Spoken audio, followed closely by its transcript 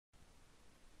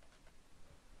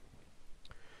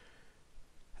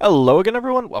Hello again,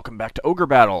 everyone. Welcome back to Ogre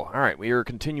Battle. Alright, we are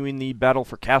continuing the battle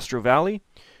for Castro Valley.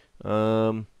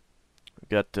 We've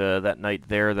got that knight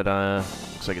there that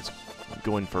looks like it's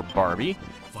going for Barbie.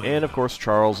 And, of course,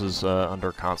 Charles is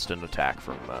under constant attack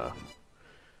from the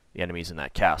enemies in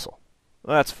that castle.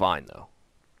 Well, that's fine, though.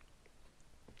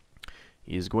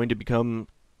 He is going to become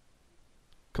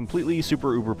completely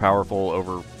super uber powerful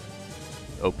over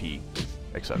OP,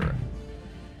 etc.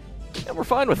 And we're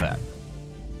fine with that.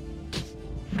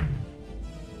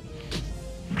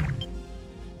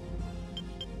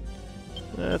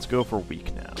 Let's go for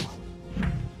weak now.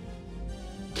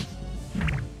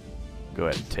 Go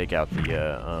ahead and take out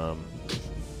the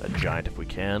that giant if we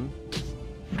can.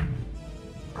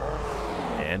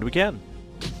 And we can.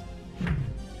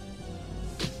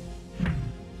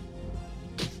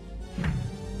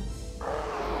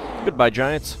 Goodbye,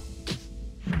 giants.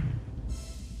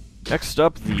 Next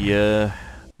up, the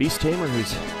Beast Tamer,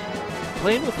 who's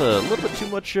playing with a little bit too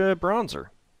much bronzer.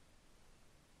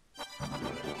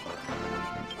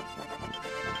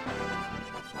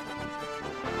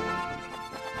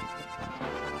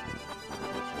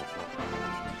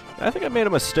 I think I made a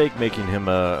mistake making him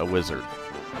a wizard,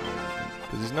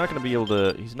 because he's not going to be able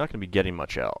to. He's not going to be getting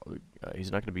much else.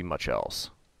 He's not going to be much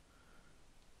else.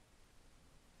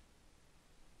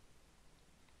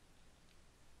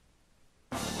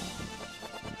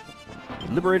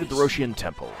 Liberated the Roshian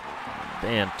Temple.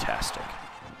 Fantastic.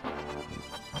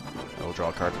 I will draw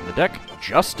a card from the deck.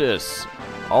 Justice.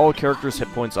 All characters' hit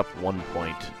points up 1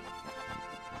 point.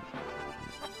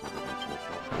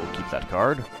 We'll keep that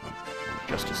card.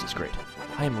 Justice is great.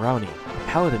 I am Rauny, a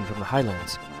paladin from the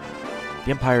Highlands.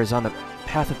 The Empire is on a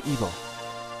path of evil.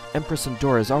 Empress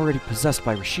Endora is already possessed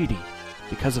by Rashidi.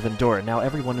 Because of Endora, now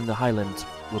everyone in the Highlands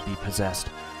will be possessed.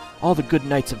 All the good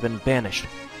knights have been banished.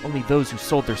 Only those who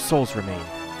sold their souls remain.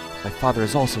 My father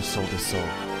has also sold his soul.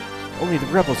 Only the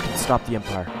rebels can stop the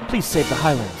Empire. Please save the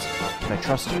Highlands. Can I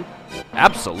trust you?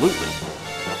 Absolutely.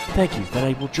 Thank you, then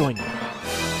I will join you.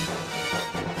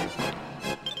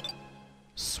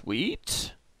 Sweet.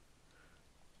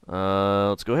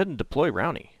 Let's go ahead and deploy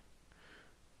Rauny.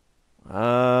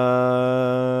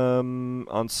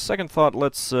 On second thought,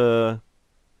 let's, maybe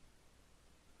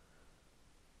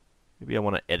I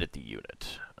want to edit the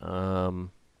unit.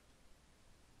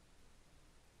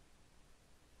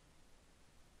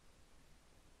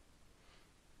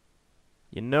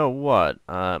 You know what?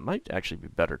 It might actually be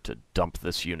better to dump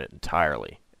this unit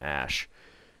entirely. Ash.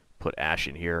 Put Ash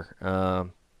in here.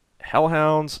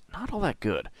 Hellhounds, not all that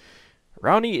good.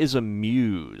 Rauny is a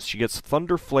Muse. She gets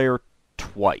Thunder Flare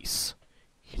twice.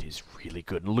 It is really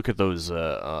good. And look at those,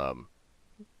 the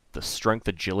strength,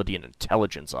 agility, and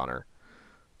intelligence on her.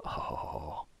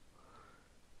 Oh.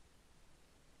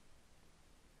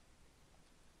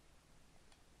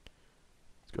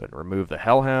 Let's go ahead and remove the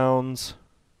Hellhounds.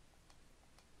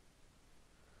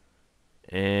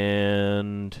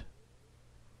 And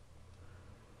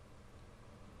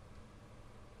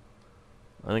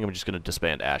I think I'm just going to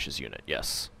disband Ash's unit,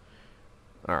 yes.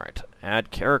 Alright,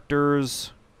 add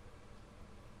characters.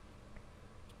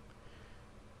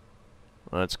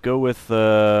 Let's go with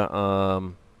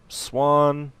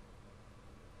Swan.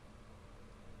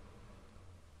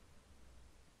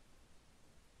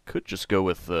 Could just go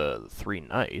with the 3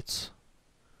 knights.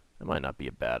 That might not be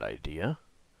a bad idea.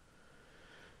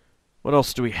 What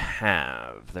else do we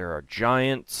have? There are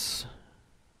giants.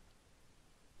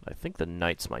 I think the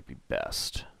knights might be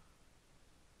best.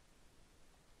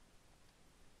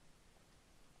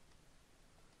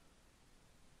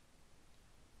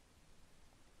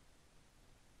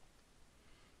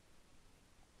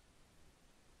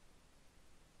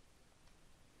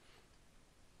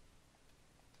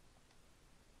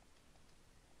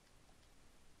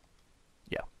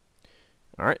 Yeah.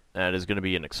 Alright, that is going to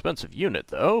be an expensive unit,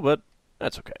 though, but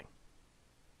that's okay.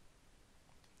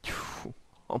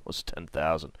 Almost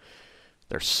 10,000.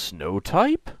 They're snow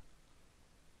type?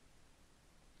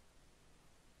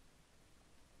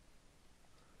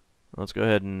 Let's go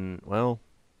ahead and, well,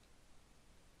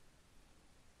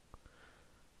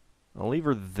 I'll leave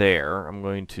her there. I'm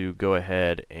going to go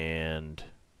ahead and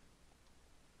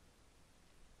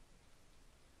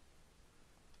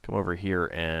come over here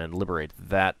and liberate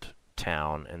that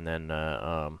town, and then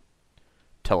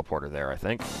teleport her there, I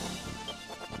think.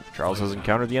 Charles has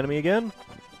encountered the enemy again.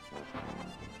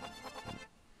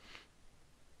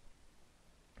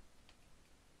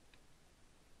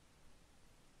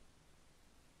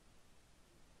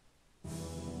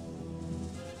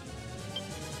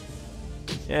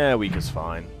 Yeah, weak is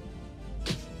fine.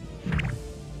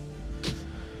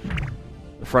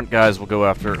 The front guys will go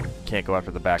after, can't go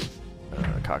after the back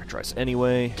cockatrice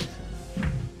anyway.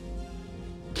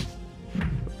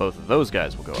 But both of those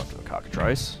guys will go after the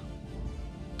cockatrice.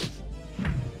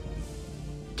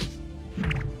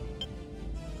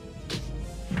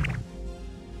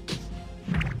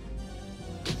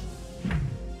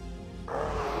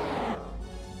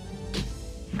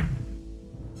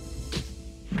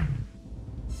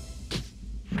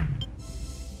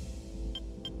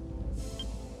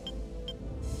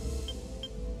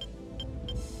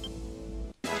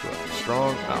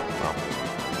 Strong. Oh, well.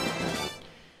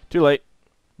 Too late.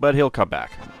 But he'll come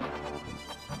back.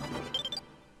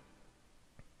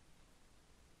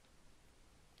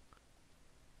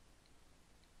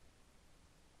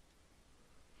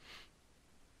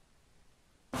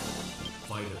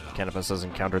 Canopus has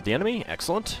encountered the enemy.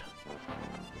 Excellent.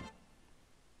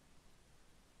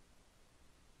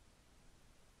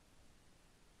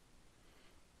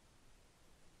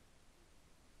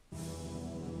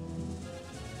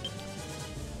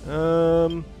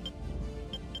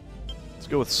 Let's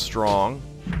go with strong.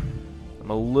 I'm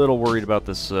a little worried about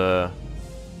this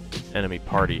enemy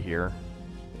party here.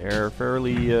 They're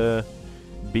fairly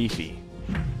beefy.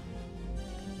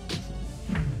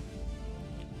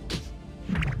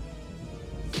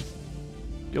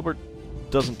 Gilbert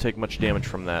doesn't take much damage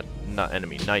from that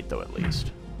enemy knight, though, at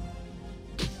least.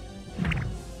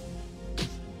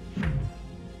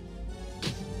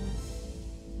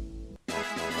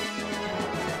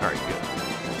 Alright, good.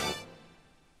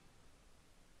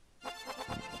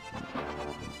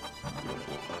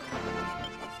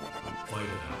 Fight it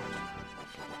out.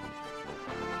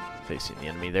 Facing the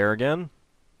enemy there again.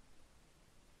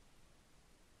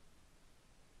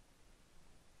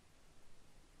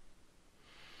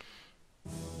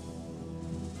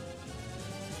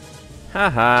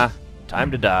 Haha,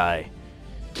 time to die.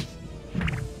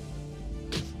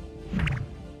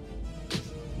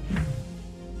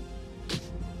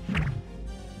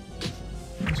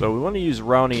 So we want to use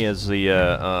Rauny as the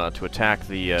to attack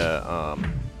the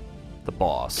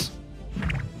boss.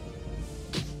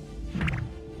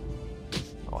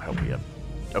 I'll help you.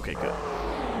 Okay, good.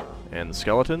 And the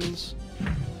skeletons.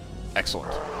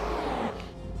 Excellent.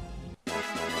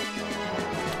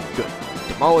 Good.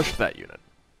 Demolished that unit.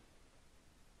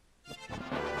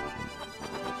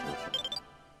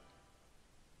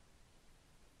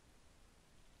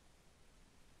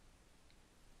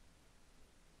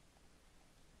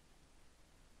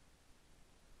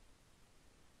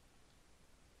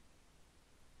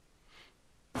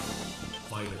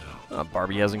 Fight it out.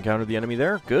 Barbie has encountered the enemy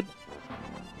there. Good.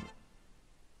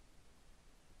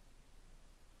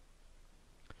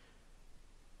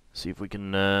 See if we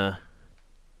can,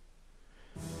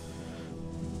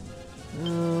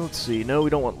 let's see. No, we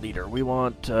don't want leader. We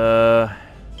want, let's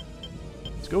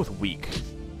go with weak.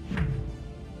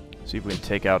 See if we can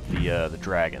take out the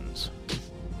dragons.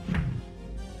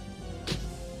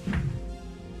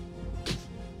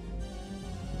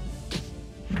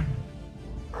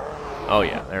 Oh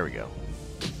yeah, there we go.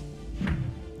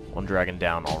 One dragon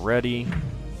down already.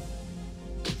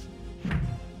 I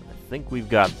think we've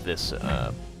got this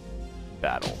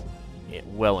battle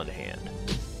well in hand.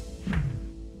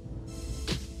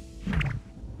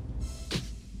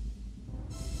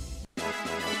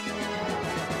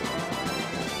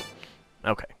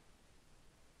 Okay.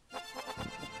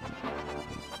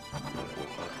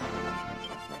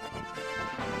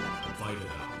 Fight it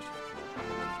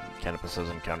out. Canopus has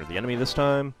encountered the enemy this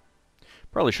time.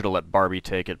 Probably should have let Barbie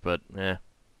take it, but eh.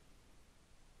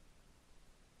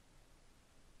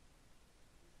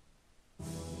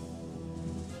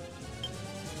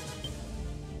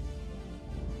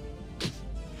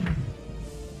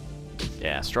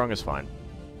 Yeah, strong is fine.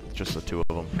 It's just the two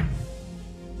of them.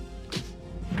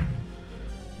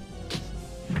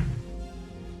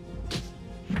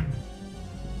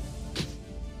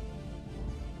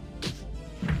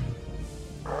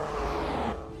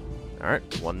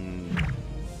 Alright, one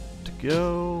to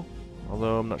go.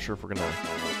 Although I'm not sure if we're gonna... Yeah,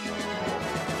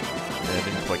 I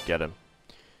didn't quite get him.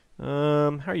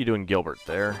 How are you doing, Gilbert,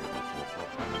 there?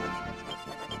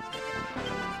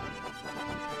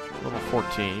 Level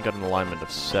 14, you got an alignment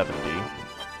of 70.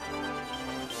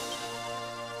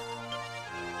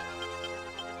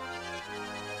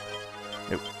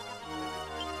 Nope.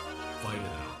 Fight it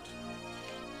out.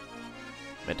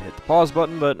 Meant to hit the pause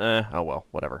button, but oh well,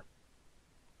 whatever.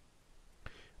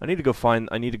 I need to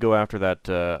go after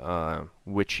that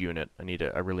witch unit. I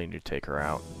really need to take her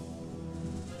out.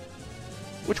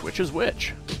 Which witch is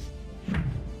which?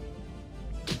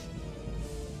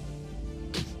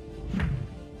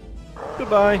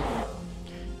 Goodbye.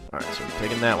 Alright, so we're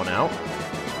taking that one out.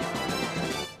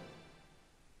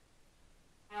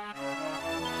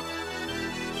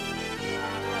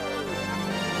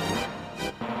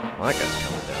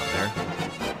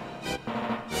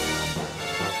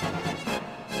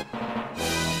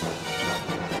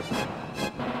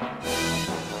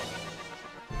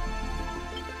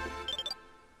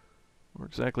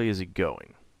 exactly is he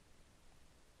going?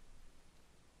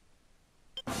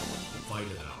 Fight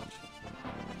it out.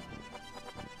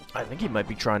 I think he might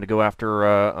be trying to go after,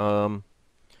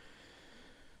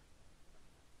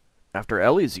 after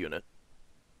Ellie's unit.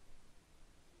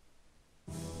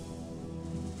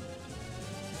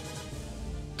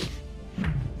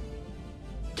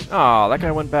 Aw, that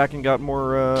guy went back and got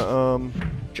more,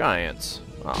 giants.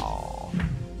 Aw.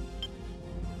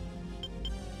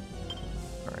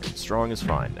 Alright, strong is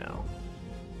fine now.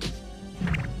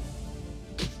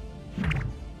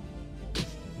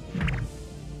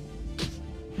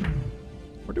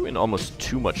 We're doing almost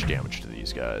too much damage to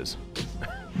these guys.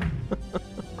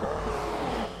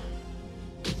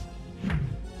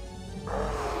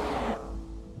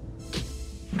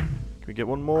 Can we get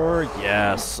one more?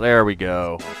 Yes, there we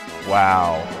go.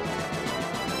 Wow.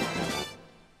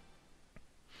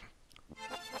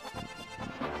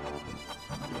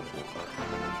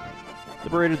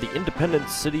 Liberated the independent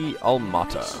city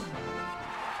Almata.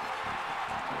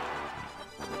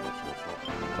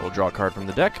 I will draw a card from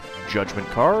the deck. Judgment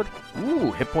card.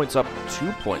 Ooh, hit points up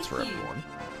 2 points for everyone.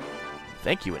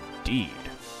 Thank you indeed.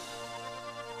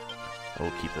 I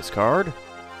will keep this card.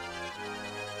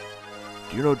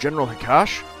 Do you know General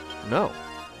Hikash? No.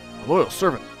 A loyal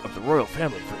servant of the royal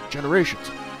family for generations.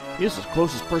 He is the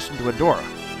closest person to Adora.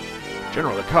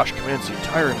 General Hikash commands the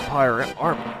entire Empire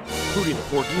army, including the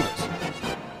 4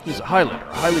 divas. He's a Highlander,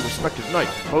 a highly respected knight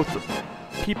for both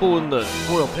the people in the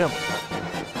royal family.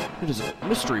 It is a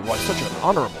mystery why such an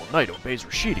honorable knight obeys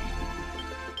Rashidi.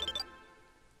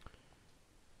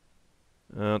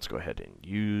 Let's go ahead and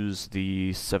use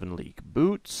the 7 League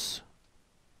boots.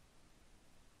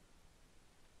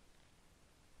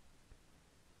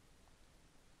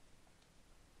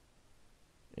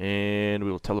 And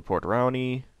we will teleport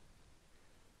Rauny.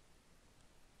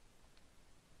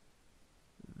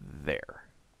 There.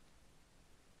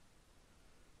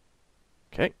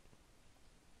 Okay.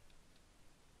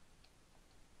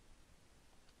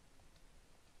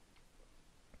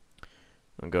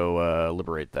 I'll go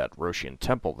liberate that Roshian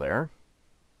temple there.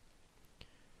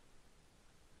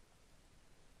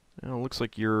 Well, looks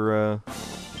like you're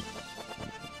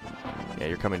yeah,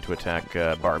 you're coming to attack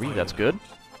Barbie. That's good.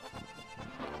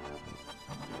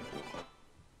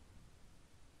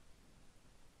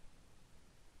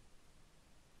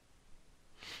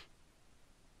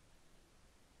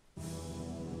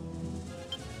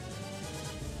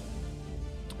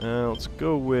 Let's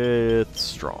go with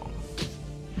strong.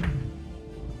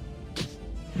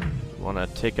 Want to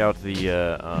take out the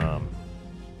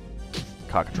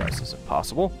cockatrices if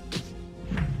possible.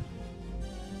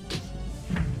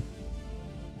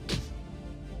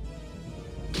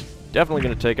 Definitely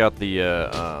going to take out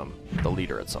the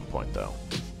leader at some point, though.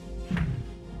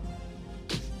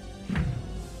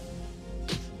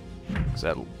 Is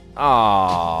that?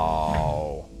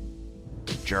 Oh,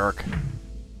 jerk!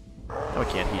 Now I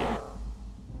can't heal.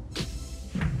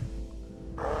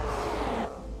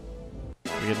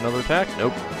 We get another attack?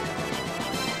 Nope.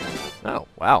 Oh,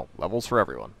 wow. Levels for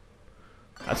everyone.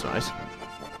 That's nice.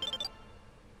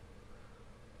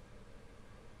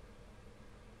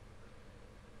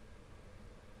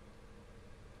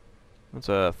 That's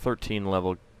a 13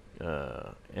 level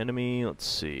enemy. Let's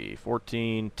see.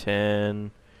 14,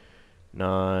 10,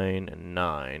 9, and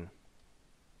 9.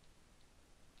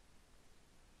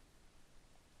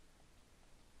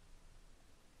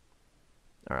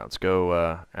 Alright, let's go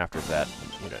after that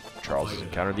unit. Charles has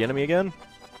encountered the enemy again.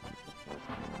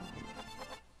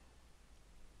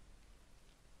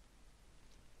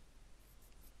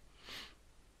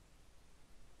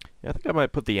 Yeah, I think I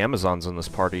might put the Amazons in this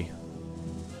party.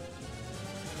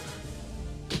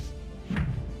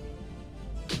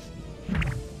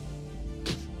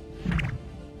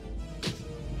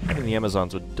 I think the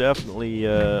Amazons would definitely,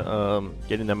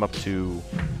 getting them up to...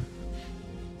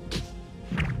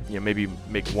 Yeah, maybe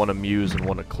make one a muse and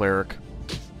one a cleric.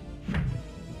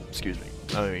 Excuse me.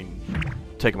 I mean,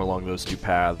 take them along those 2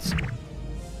 paths.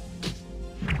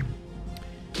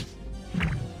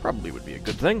 Probably would be a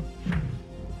good thing.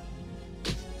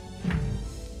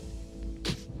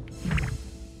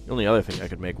 The only other thing I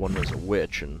could make one was a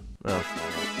witch, and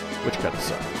witch kind of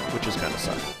suck. Witches kind of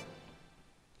suck.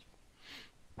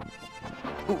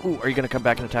 Ooh, are you gonna come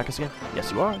back and attack us again? Yes,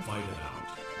 you are. Fight it out.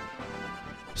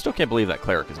 Still can't believe that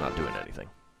cleric is not doing anything.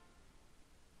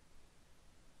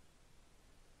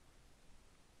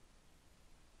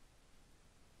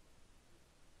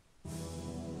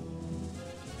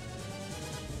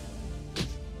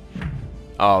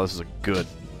 Oh, this is a good...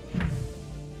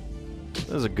 This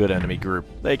is a good enemy group.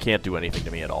 They can't do anything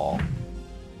to me at all.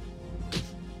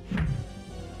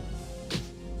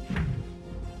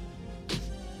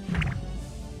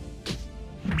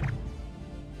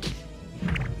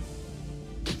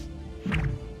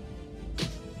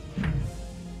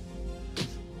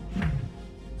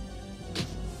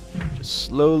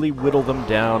 slowly whittle them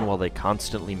down while they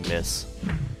constantly miss.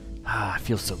 Ah, it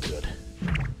feels so good.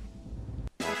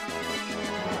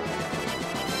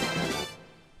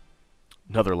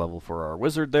 Another level for our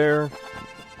wizard there.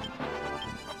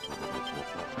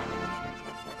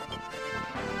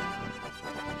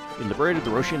 We liberated the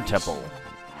Roshian Temple.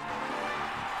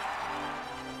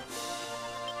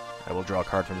 I will draw a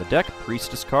card from the deck.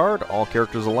 Priestess card. All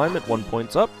characters' alignment, 1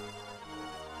 point up.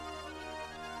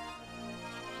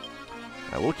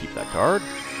 I will keep that card.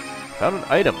 Found an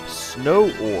item. Snow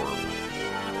Orb.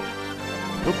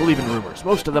 Don't believe in rumors.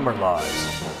 Most of them are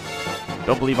lies.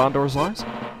 Don't believe Ondor's lies?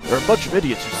 There are a bunch of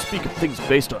idiots who speak of things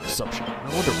based on assumption.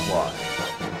 I wonder why.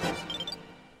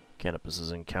 Canopus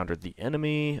has encountered the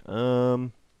enemy.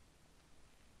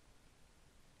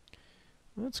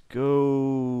 Let's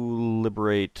go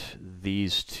liberate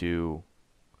these two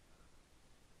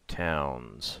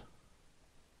towns.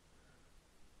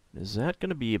 Is that going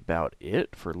to be about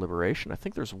it for liberation? I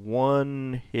think there's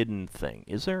one hidden thing.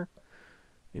 Is there?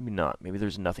 Maybe not. Maybe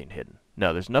there's nothing hidden.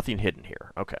 No, there's nothing hidden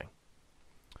here. Okay.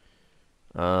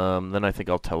 Then I think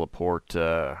I'll teleport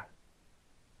her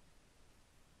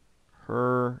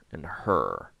and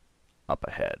her up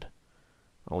ahead.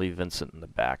 I'll leave Vincent in the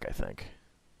back, I think.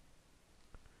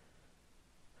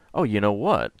 Oh, you know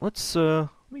what? Let's let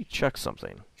me check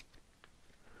something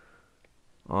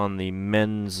on the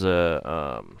men's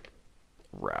route.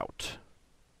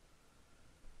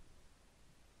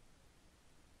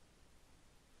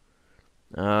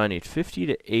 I need 50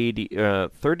 to 80,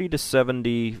 30 to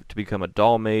 70 to become a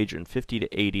doll mage, and 50 to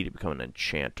 80 to become an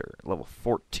enchanter. Level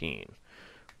 14.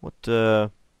 What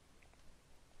level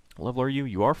are you?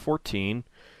 You are 14.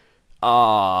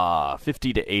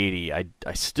 50 to 80. I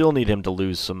still need him to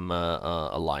lose some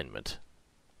alignment.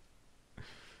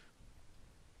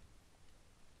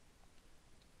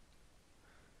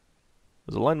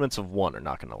 Those alignments of 1 are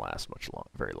not going to last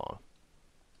very long.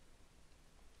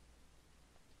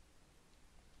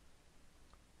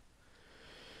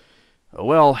 Oh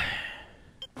well.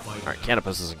 Alright,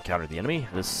 Canopus has encountered the enemy.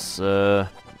 This could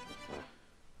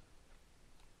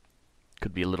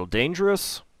be a little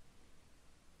dangerous.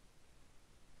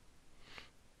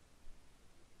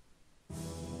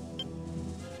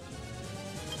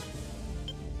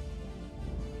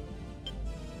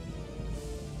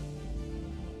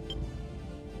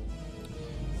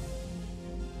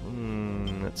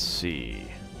 Let's see.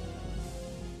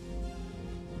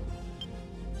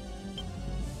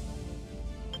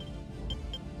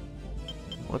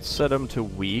 Let's set him to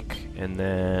weak, and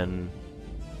then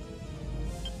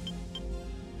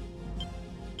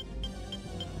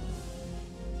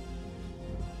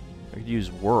I could use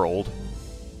World.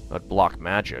 That'd block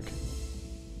magic.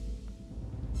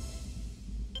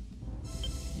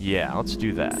 Yeah, let's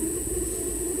do that.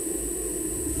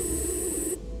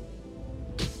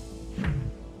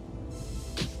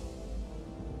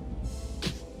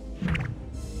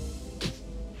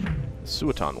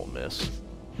 Suaton will miss.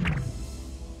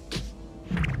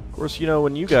 Of course, you know,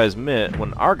 when you guys miss,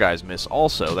 when our guys miss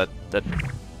also, that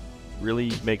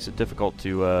really makes it difficult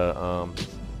to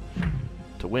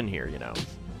win here, you know.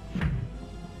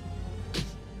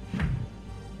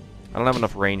 I don't have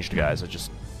enough ranged guys, I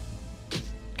just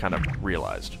kind of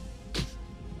realized.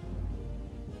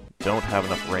 Don't have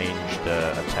enough ranged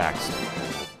attacks to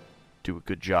do a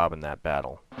good job in that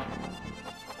battle.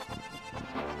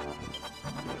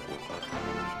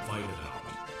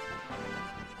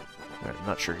 I'm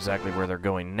not sure exactly where they're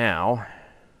going now.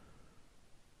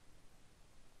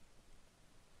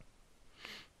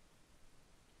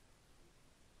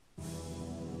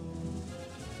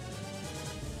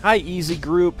 Hi, easy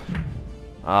group.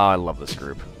 Oh, I love this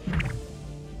group.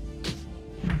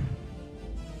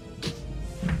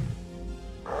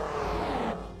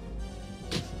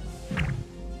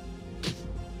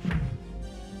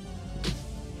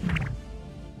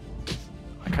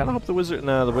 I kind of hope the wizard...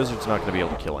 No, the wizard's not going to be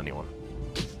able to kill anyone.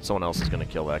 Someone else is going to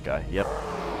kill that guy. Yep.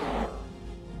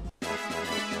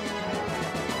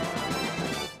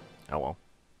 Oh well.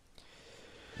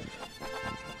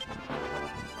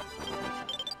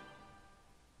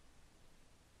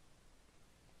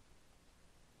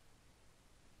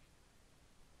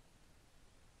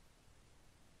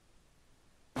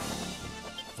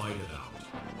 Fight it out.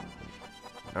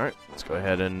 Alright, let's go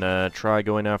ahead and try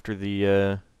going after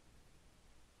the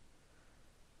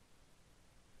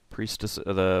priestess,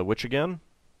 the witch again.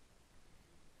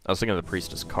 I was thinking of the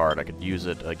priestess card. I could use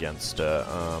it against. You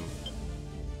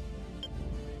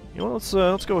know,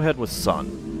 let's go ahead with sun.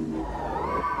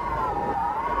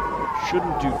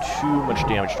 Shouldn't do too much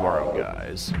damage to our own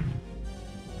guys.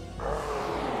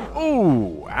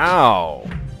 Ooh, ow!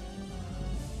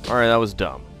 Alright, that was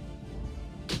dumb.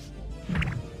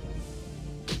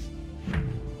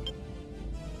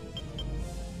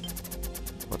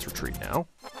 Let's retreat now.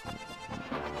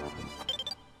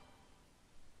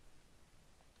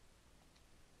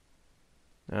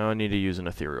 Now I need to use an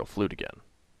ethereal flute again.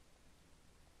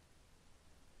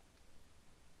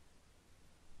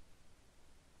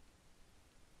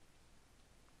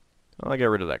 I'll get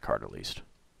rid of that card at least.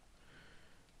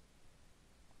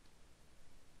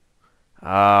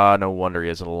 Ah, no wonder he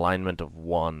has an alignment of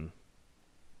 1.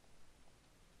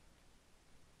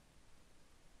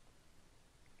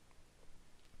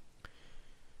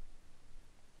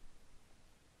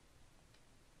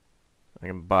 I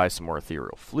can buy some more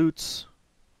ethereal flutes.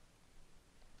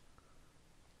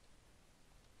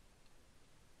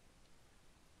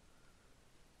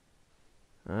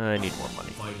 I need more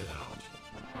money. Fight it out.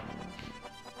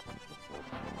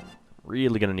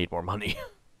 Really gonna need more money.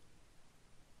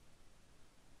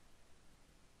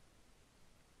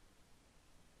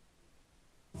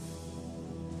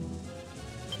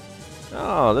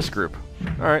 Oh, this group.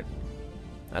 Alright.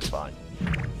 That's fine.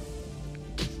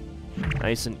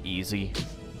 Nice and easy.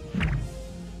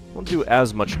 Won't do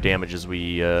as much damage as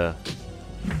we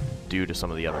do to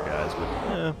some of the other guys, but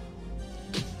eh.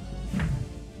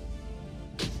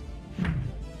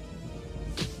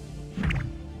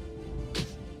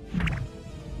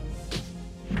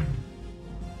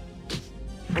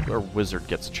 Hope our wizard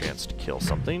gets a chance to kill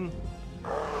something.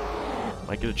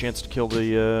 Might get a chance to kill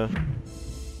the,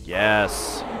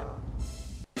 yes!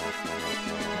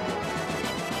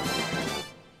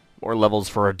 More levels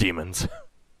for our demons.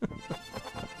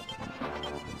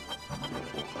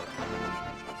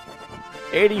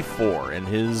 84 in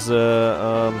his,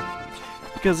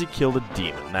 because he killed a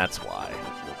demon, that's why.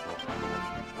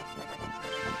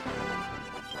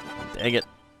 Dang it.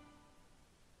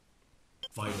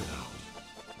 Fight it out.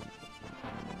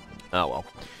 Oh well.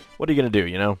 What are you gonna do,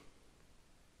 you know?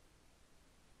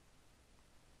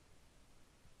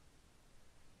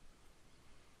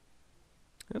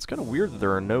 It's kind of weird that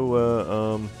there are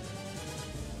no,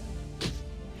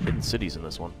 hidden cities in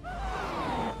this one.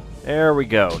 There we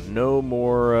go. No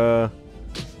more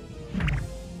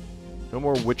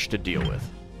witch to deal with.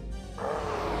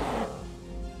 I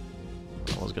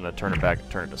was gonna turn it back and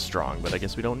turn it to strong, but I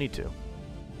guess we don't need to.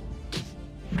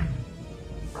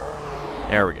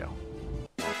 There we go.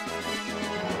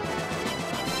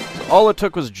 So all it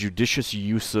took was judicious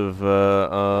use of,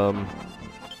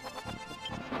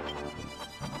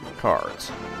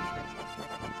 cards.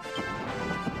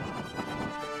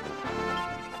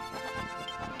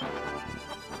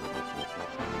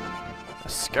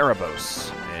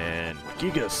 Scarabos and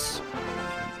Gigas.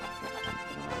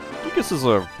 Gigas is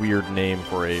a weird name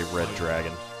for a red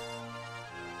dragon.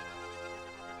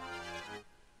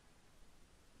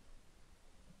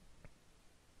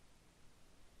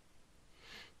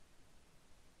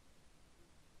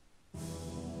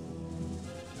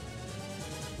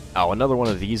 Oh, another one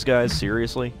of these guys?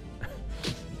 Seriously?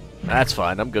 That's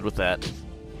fine, I'm good with that.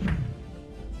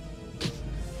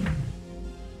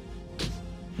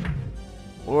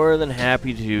 More than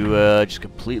happy to just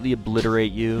completely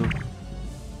obliterate you.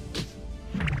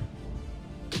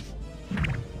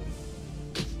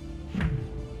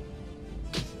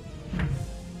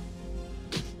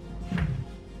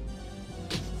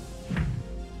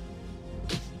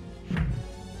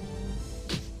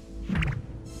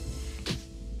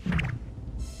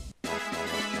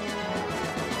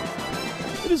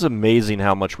 It is amazing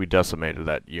how much we decimated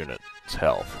that unit's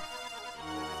health.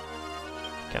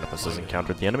 Canopus has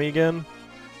encountered the enemy again.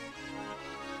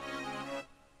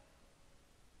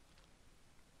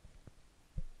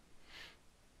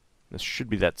 This should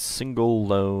be that single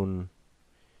lone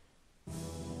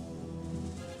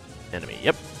enemy.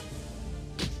 Yep.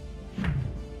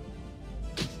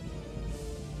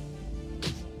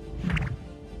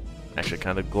 Actually,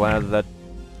 kind of glad that.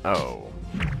 Oh.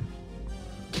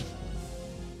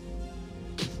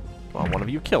 Come on, one of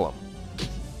you kill him.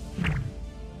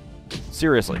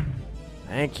 Seriously.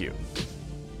 Thank you.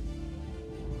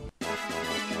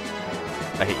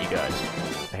 I hate you guys.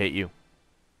 I hate you.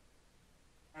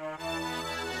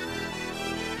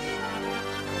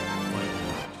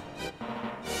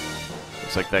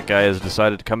 Looks like that guy has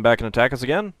decided to come back and attack us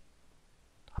again.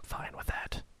 I'm fine with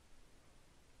that.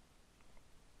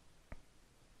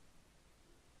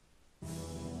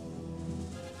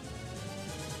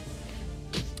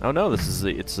 Oh no, this is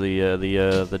the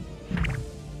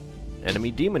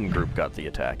enemy demon group got the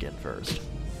attack in first.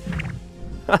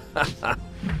 I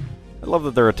love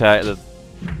that they're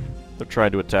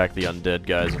trying to attack the undead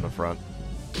guys in the front.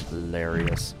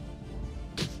 Hilarious.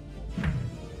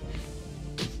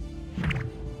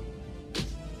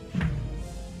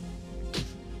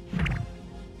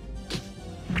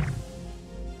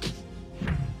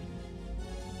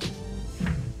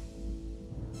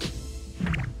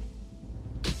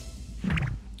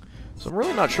 So I'm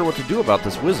really not sure what to do about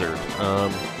this wizard,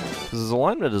 because his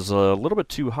alignment is a little bit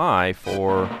too high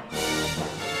for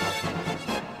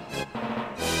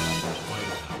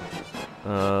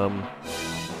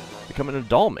becoming a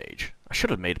doll mage. I should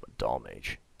have made him a doll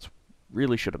mage.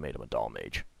 Really should have made him a doll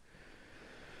mage.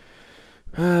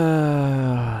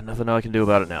 Nothing I can do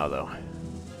about it now, though.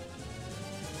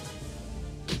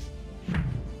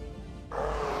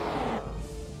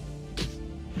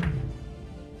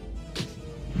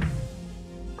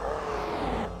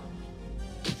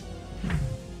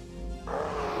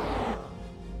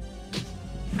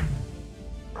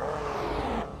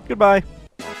 Goodbye.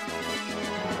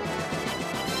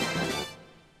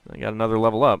 I got another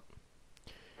level up.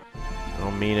 I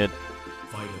don't mean it.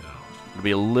 Fight it out. It'll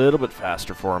be a little bit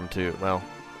faster for him too. Well,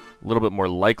 a little bit more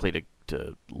likely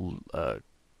to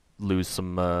lose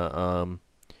some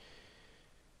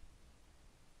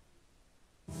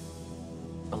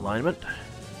alignment.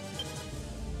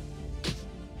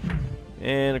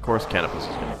 And of course, Canopus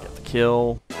is going to get the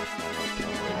kill.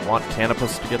 I want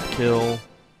Canopus to get the kill.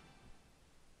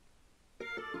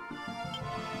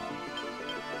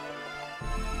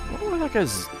 I wonder why that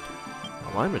guy's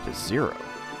alignment is 0.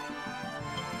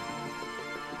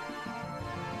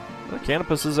 The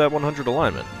Canopus is at 100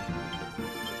 alignment.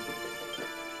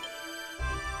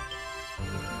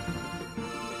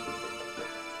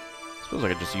 I suppose I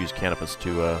could just use Canopus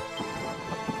to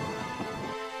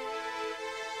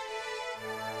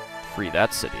free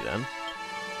that city then.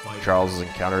 Charles has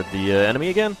encountered the enemy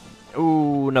again.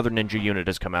 Ooh, another ninja unit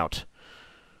has come out.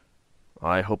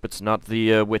 I hope it's not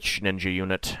the witch ninja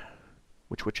unit.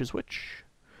 Which witch is which?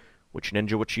 Which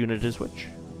ninja which unit is which?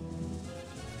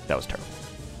 That was terrible.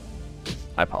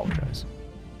 I apologize.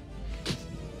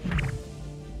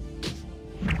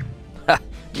 Ha!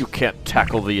 You can't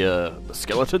tackle the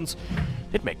skeletons.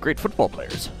 They'd make great football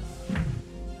players.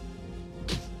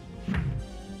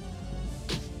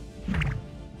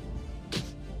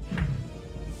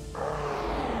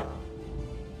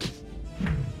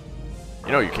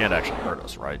 You know you can't actually hurt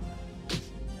us, right?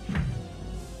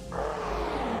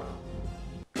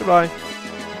 Goodbye.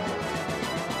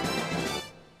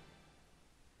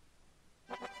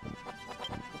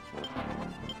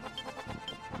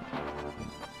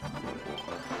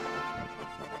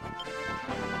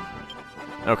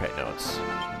 Okay, no, it's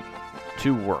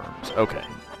 2 worms. Okay.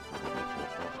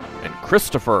 And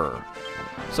Christopher.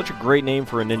 Such a great name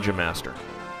for a ninja master.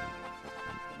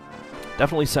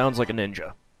 Definitely sounds like a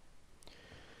ninja.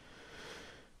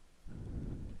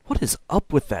 What is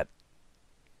up with that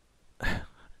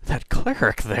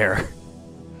cleric there?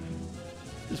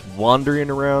 Just wandering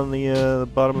around the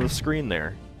bottom of the screen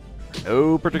there.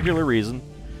 No particular reason.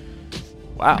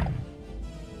 Wow.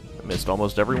 I missed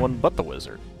almost everyone but the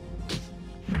wizard.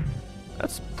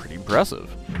 That's pretty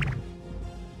impressive.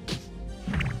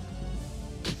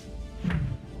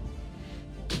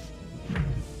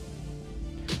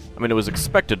 I mean, it was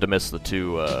expected to miss the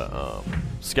 2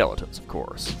 skeletons, of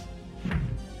course.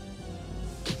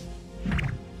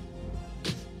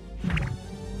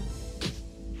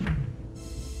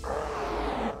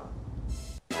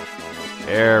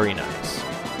 Very nice.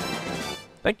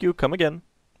 Thank you. Come again,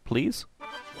 please.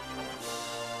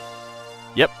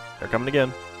 Yep, they're coming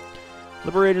again.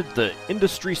 Liberated the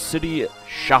industry city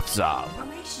Shafzab.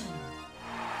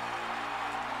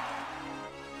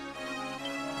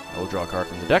 I will draw a card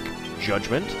from the deck.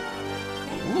 Judgment.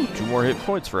 Ooh, 2 more hit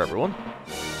points for everyone.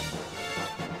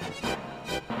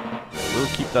 We'll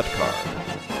keep that card.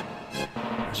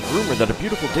 There's a rumor that a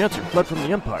beautiful dancer fled from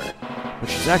the Empire, but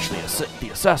she's actually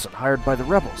the assassin hired by the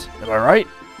rebels. Am I right?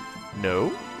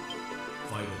 No.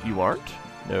 You aren't?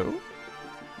 No.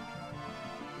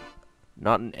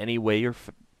 Not in any way or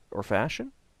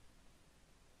fashion?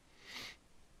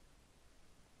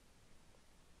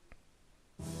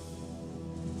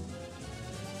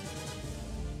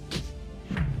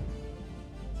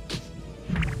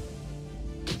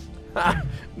 Ha!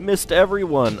 Missed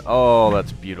everyone! Oh,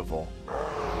 that's beautiful.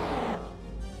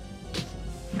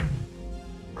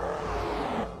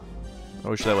 I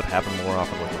wish that would happen more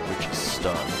often with the witch's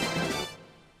stun.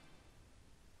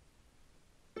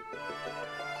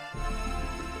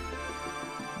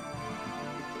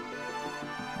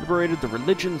 Liberated the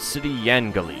religion city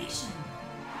Yangali.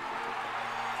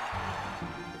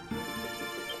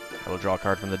 I will draw a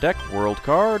card from the deck, world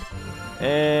card,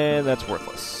 and that's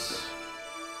worthless.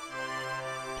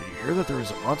 Did you hear that there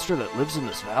is a monster that lives in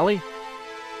this valley?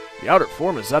 The outer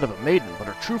form is that of a maiden, but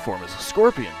her true form is a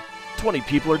scorpion. 20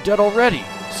 people are dead already.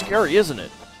 Scary, isn't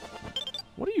it?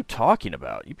 What are you talking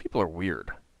about? You people are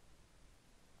weird.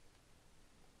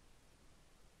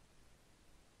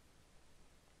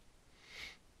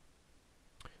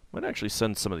 Might actually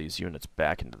send some of these units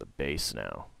back into the base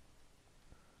now.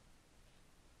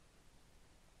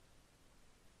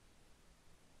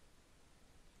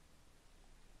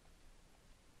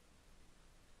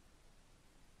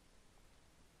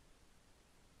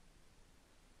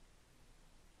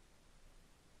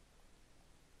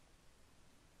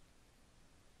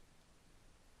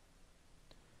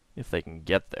 If they can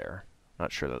get there.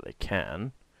 Not sure that they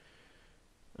can.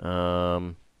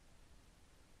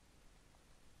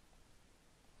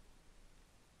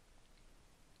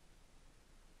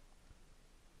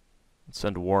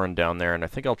 Send Warren down there, and I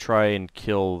think I'll try and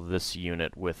kill this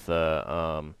unit with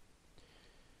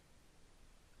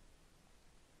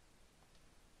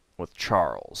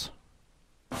Charles.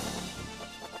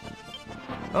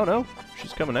 Oh no,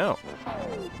 she's coming out.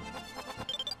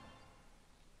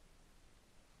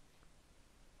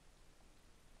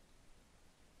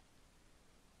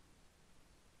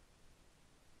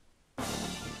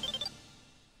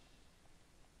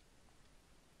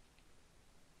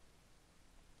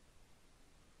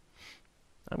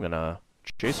 I'm gonna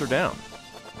chase her down.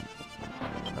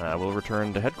 We'll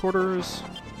return to headquarters.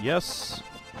 Yes.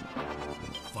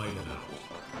 Fight it out.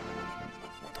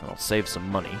 I'll save some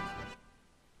money.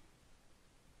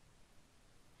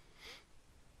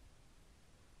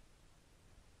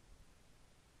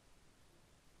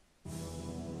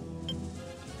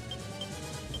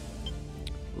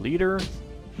 Leader.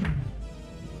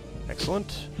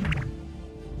 Excellent.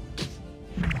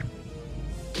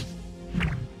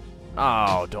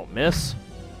 Oh, don't miss.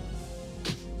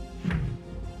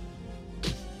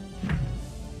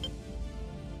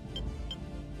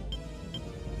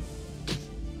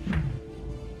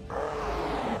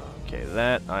 Okay,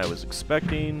 that I was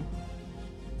expecting.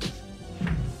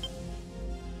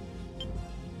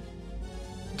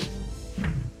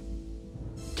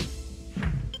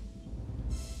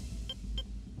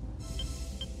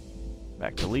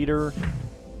 Back to leader.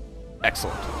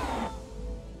 Excellent.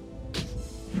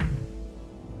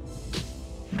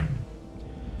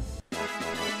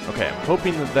 Okay, I'm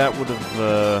hoping that that would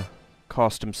have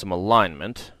cost him some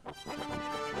alignment.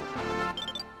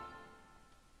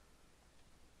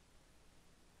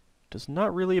 Does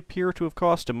not really appear to have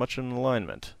cost him much in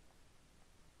alignment.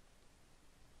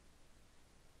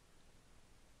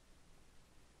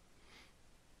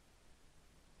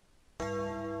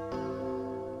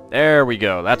 There we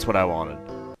go, that's what I wanted.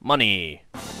 Money!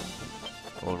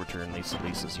 We'll return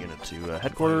Lisa's unit to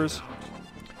headquarters.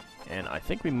 And I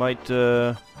think we might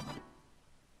go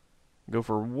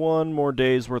for one more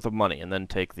day's worth of money and then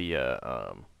take the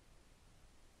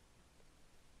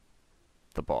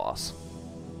boss.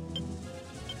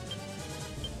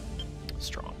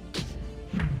 Strong.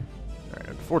 Alright,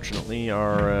 unfortunately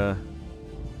our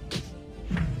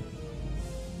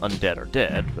undead are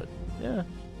dead, but yeah,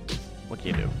 what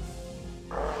can you do?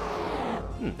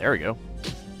 There we go.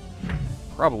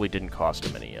 Probably didn't cost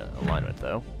him any alignment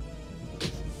though.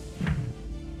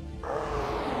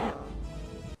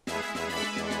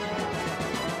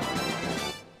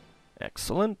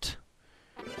 Excellent.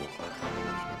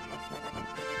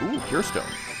 Ooh, Cure Stone.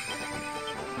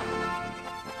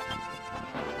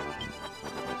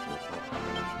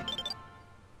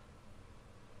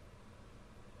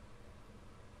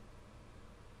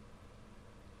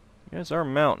 You guys are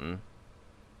mountain.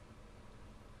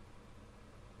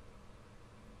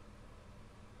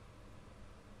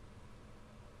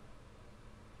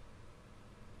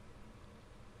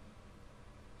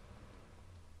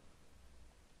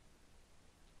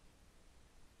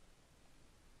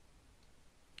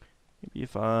 Maybe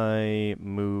if I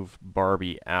move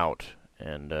Barbie out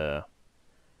and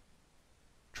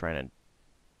try to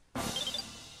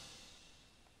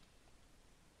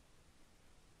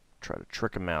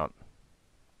trick him out.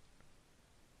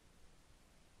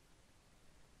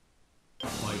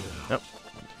 Nope.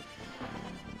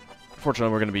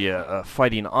 Unfortunately, we're going to be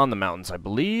fighting on the mountains, I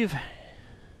believe.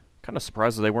 Kind of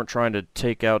surprised that they weren't trying to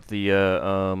take out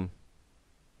the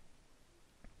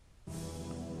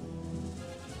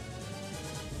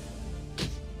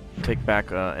take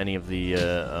back any of the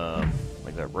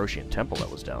like that Roshian temple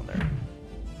that was down there.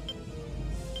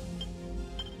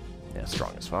 Yeah,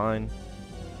 strong is fine.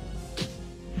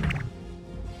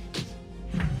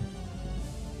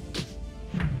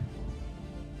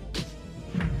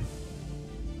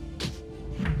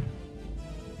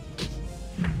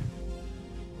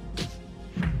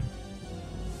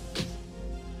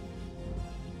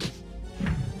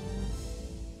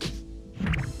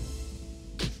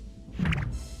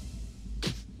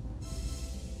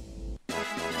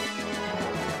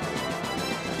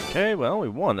 Okay, well, we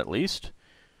won at least.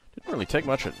 Didn't really take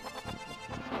much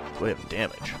way of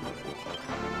damage.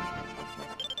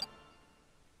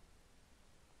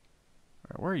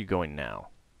 Alright, where are you going now?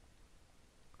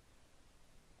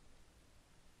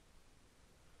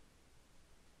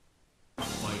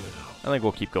 Fight it out. I think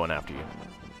we'll keep going after you.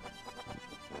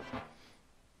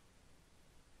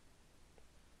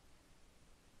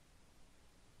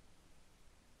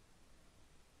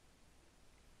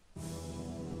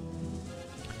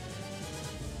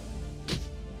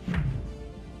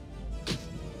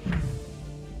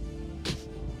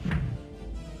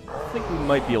 I think we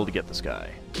might be able to get this guy.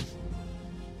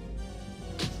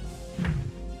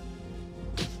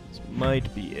 This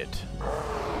might be it.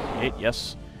 8,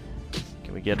 yes.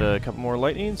 Can we get a couple more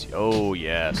lightnings? Oh,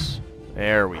 yes.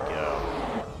 There we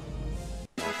go.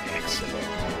 Excellent.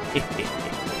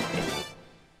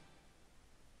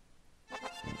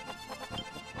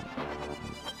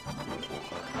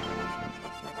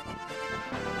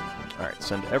 Alright,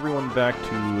 send everyone back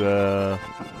to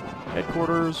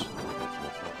headquarters.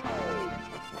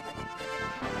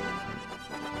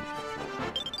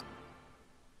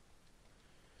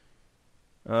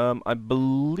 I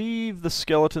believe the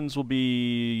skeletons will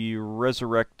be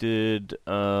resurrected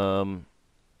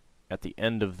at the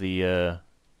end of the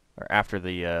or after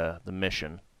the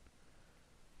mission.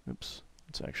 Oops,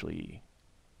 let's actually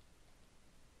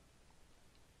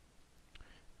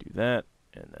do that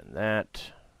and then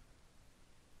that.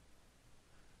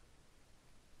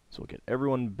 So we'll get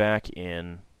everyone back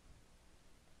in.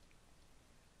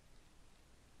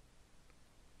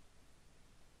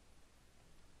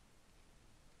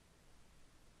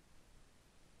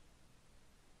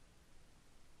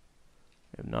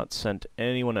 Have not sent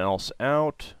anyone else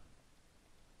out.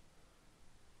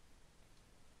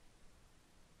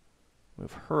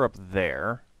 Move her up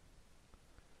there.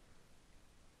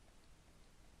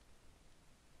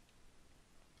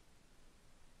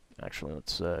 Actually,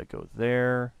 let's go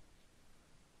there.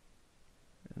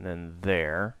 And then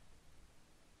there.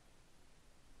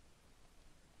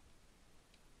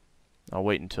 I'll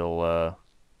wait until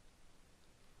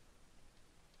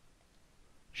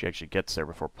she actually gets there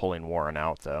before pulling Warren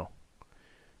out, though.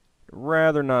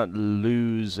 Rather not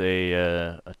lose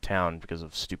a town because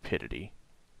of stupidity.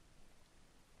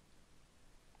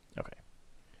 Okay.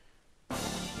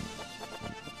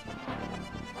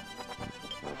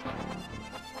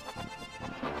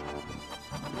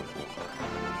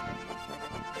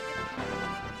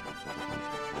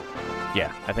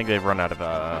 Yeah, I think they've run out of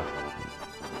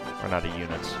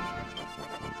units.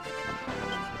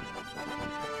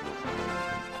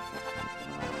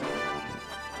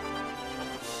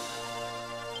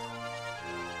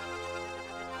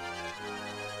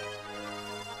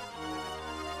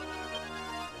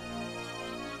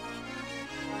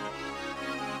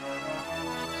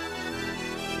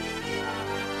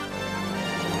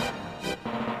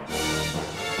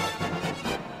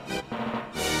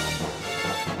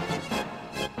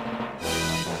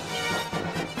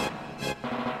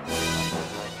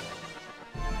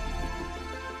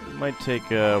 Might take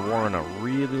Warren a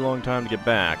really long time to get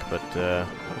back, but we'll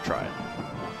try it.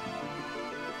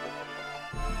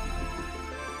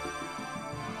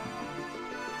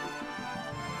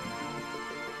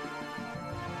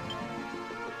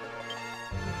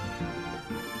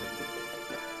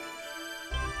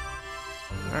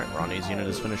 Alright, Rauny's unit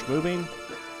is finished moving.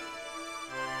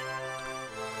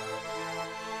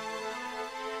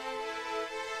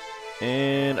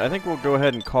 And I think we'll go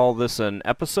ahead and call this an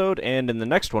episode, and in the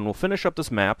next one we'll finish up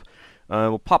this map.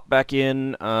 We'll pop back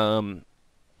in and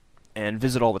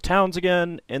visit all the towns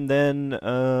again, and then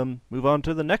move on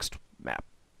to the next map.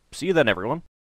 See you then, everyone.